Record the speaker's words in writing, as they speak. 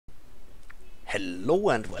Hello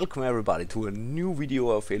and welcome everybody to a new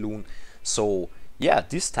video of Elune. So yeah,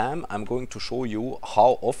 this time I'm going to show you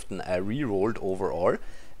how often I re-rolled overall.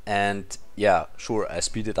 And yeah, sure, I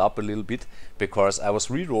speed it up a little bit because I was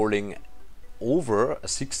re-rolling over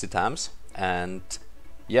 60 times. And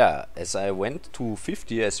yeah, as I went to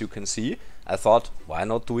 50, as you can see, I thought, why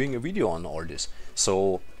not doing a video on all this?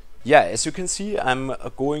 So yeah, as you can see, I'm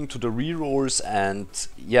going to the rerolls, and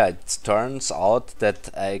yeah, it turns out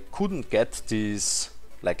that I couldn't get these,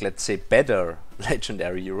 like, let's say, better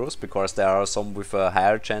legendary heroes, because there are some with a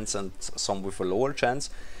higher chance and some with a lower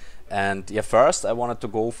chance. And yeah, first I wanted to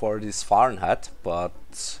go for this Fahrenheit,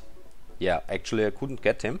 but yeah, actually I couldn't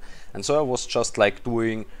get him, and so I was just like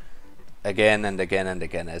doing again and again and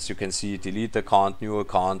again, as you can see, delete account, new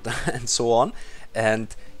account, and so on.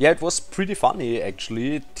 And yeah, it was pretty funny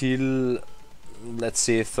actually till, let's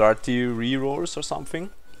say, 30 rerolls or something.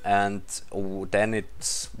 And then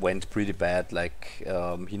it went pretty bad. Like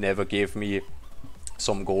he never gave me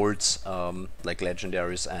some golds, like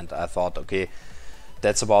legendaries, and I thought, okay,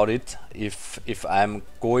 that's about it. If I'm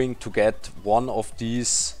going to get one of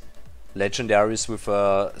these legendaries with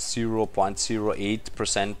a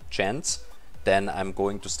 0.08% chance, then I'm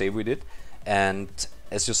going to stay with it. And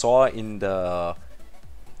as you saw in the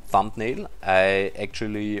thumbnail, I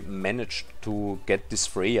actually managed to get this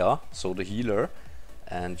Freya, so the healer,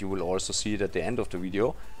 and you will also see it at the end of the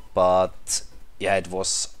video. But yeah, it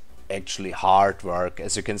was actually hard work.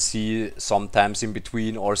 As you can see, sometimes in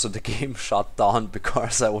between also the game shut down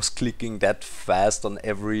because I was clicking that fast on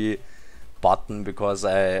every button, because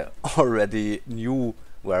I already knew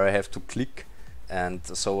where I have to click, and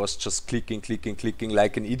so I was just clicking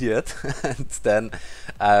like an idiot. And then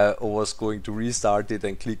I was going to restart it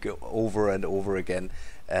and click over and over again,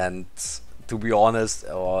 and to be honest,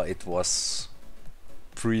 it was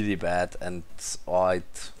pretty bad, and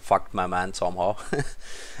it fucked my mind somehow.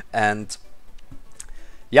 And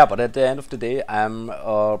yeah, but at the end of the day, I'm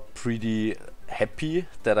pretty happy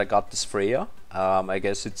that I got this Freya. I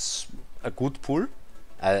guess it's a good pull.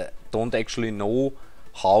 I don't actually know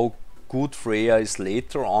how good Freya is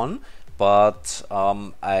later on, but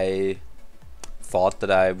I thought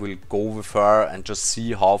that I will go with her and just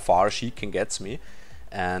see how far she can get me,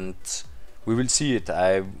 and we will see it.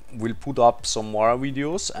 I will put up some more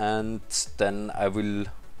videos, and then I will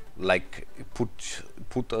like put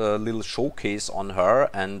a little showcase on her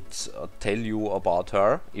and tell you about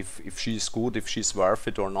her, if she's good, if she's worth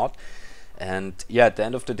it or not. And yeah, at the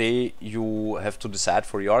end of the day, you have to decide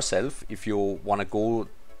for yourself if you want to go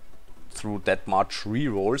through that much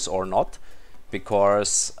rerolls or not,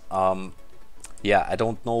 because yeah, I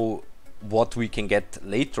don't know what we can get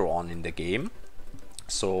later on in the game,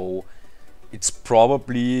 so it's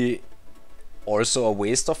probably also a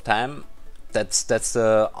waste of time. That's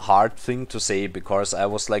a hard thing to say, because I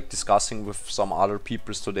was like discussing with some other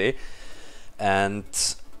peoples today, and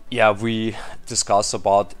yeah, we discuss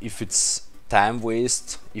about if it's time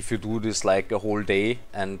waste if you do this like a whole day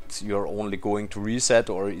and you're only going to reset,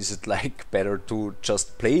 or is it like better to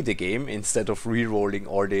just play the game instead of re-rolling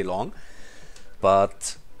all day long.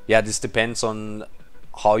 But yeah, this depends on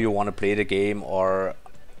how you want to play the game, or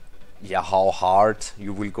yeah, how hard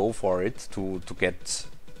you will go for it to get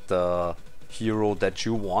the hero that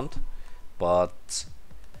you want. But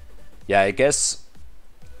yeah, I guess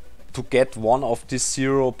to get one of these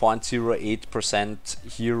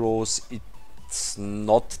 0.08% heroes, it's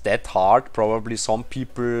not that hard. Probably some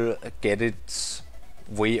people get it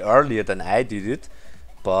way earlier than I did it,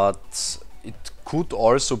 but it could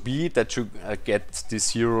also be that you get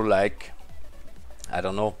this hero like, I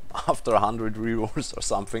don't know, after 100 rerolls or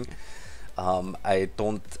something. I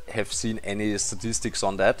don't have seen any statistics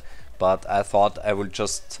on that, but I thought I will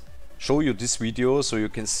just show you this video so you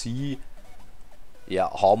can see, yeah,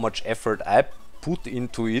 how much effort I put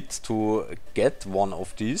into it to get one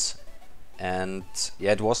of these. And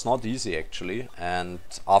yeah, it was not easy actually, and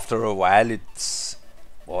after a while it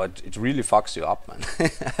really fucks you up, man. I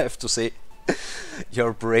have to say,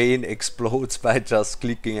 your brain explodes by just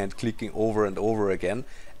clicking and clicking over and over again.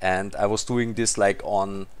 And I was doing this like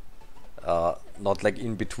on not like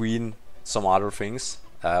in between some other things.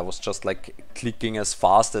 I was just like clicking as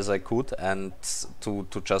fast as I could, and to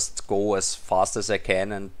just go as fast as I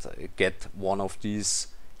can and get one of these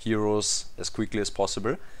heroes as quickly as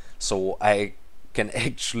possible, so I can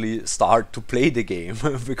actually start to play the game.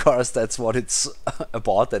 Because that's what it's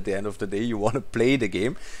about at the end of the day. You want to play the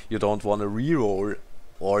game, you don't want to reroll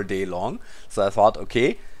all day long. So I thought,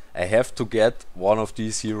 okay, I have to get one of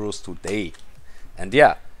these heroes today. And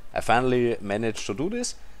yeah, I finally managed to do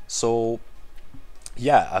this. So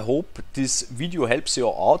yeah, I hope this video helps you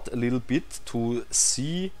out a little bit to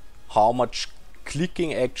see how much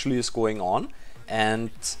clicking actually is going on, and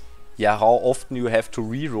yeah, how often you have to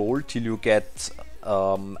re-roll till you get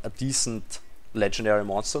a decent legendary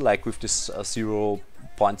monster, like with this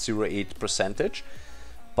 0.08 percentage.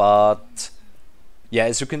 But yeah,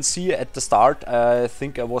 as you can see at the start, I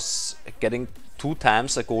think I was getting 2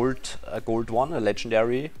 times a gold one, a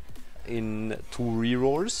legendary, in 2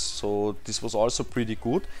 rerolls, so this was also pretty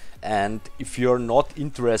good. And if you're not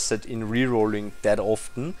interested in rerolling that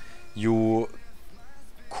often, you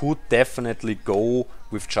could definitely go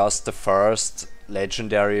with just the first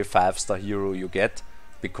legendary 5-star hero you get,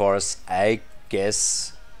 because I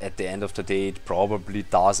guess at the end of the day it probably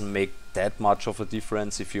doesn't make that much of a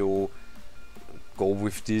difference if you go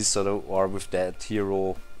with this or with that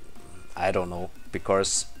hero. I don't know,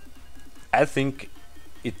 because I think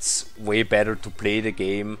it's way better to play the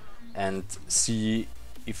game and see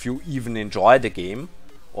if you even enjoy the game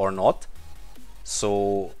or not.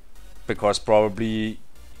 So, because probably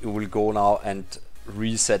you will go now and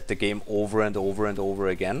reset the game over and over and over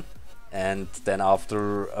again, and then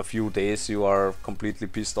after a few days you are completely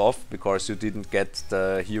pissed off because you didn't get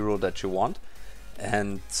the hero that you want,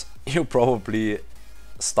 and you probably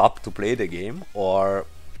stop to play the game, or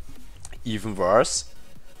even worse,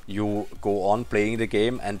 you go on playing the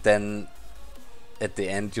game and then at the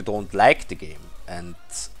end you don't like the game, and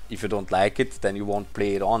if you don't like it then you won't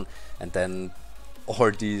play it on, and then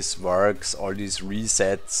all these works, all these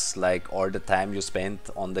resets, like all the time you spent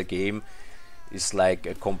on the game is like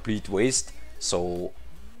a complete waste. So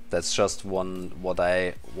that's just what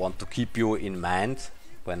I want to keep you in mind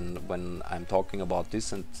when I'm talking about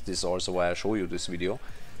this, and this is also why I show you this video.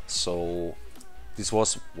 So this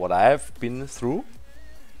was what I've been through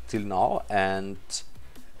till now, and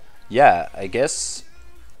yeah, I guess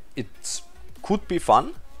it could be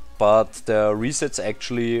fun, but the resets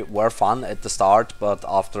actually were fun at the start, but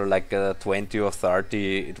after like 20 or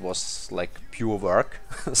 30 it was like pure work.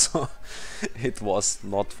 So it was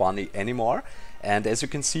not funny anymore. And as you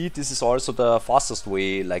can see, this is also the fastest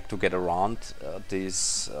way like to get around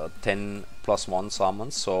these 10+1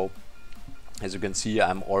 summons. So as you can see,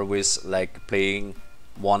 I'm always like playing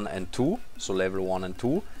 1 and 2, so level 1 and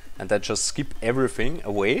 2, and then just skip everything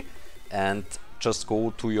away and just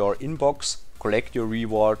go to your inbox, collect your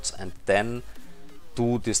rewards, and then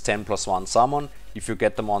do this 10+1 summon. If you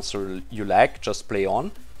get the monster you like, just play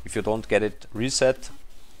on. If you don't get it, reset,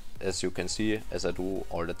 as you can see, as I do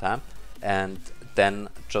all the time, and then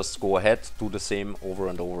just go ahead, do the same over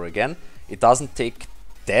and over again. It doesn't take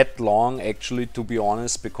that long actually, to be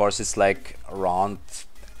honest, because it's like around,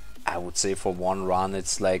 I would say for one run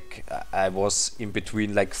it's like I was in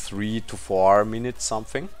between like 3 to 4 minutes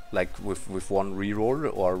something, like with one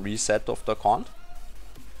reroll or reset of the account.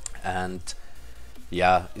 And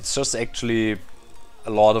yeah, it's just actually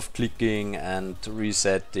a lot of clicking and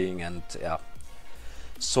resetting, and yeah.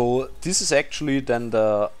 So this is actually then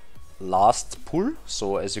the last pull.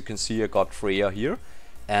 So as you can see, I got Freya here.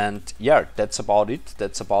 And yeah, that's about it.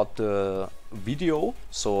 That's about the video.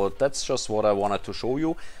 So that's just what I wanted to show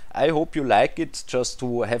you. I hope you like it, just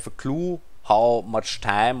to have a clue how much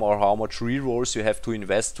time or how much rerolls you have to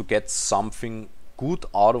invest to get something good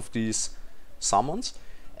out of these summons.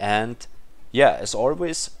 And yeah, as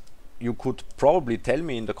always, you could probably tell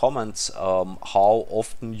me in the comments how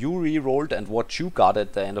often you rerolled and what you got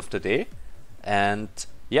at the end of the day. And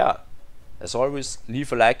yeah, as always,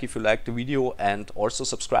 leave a like if you liked the video, and also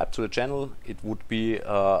subscribe to the channel. It would be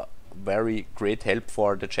a very great help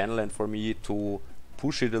for the channel and for me to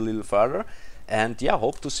push it a little further. And yeah,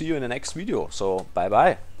 hope to see you in the next video. So bye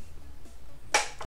bye.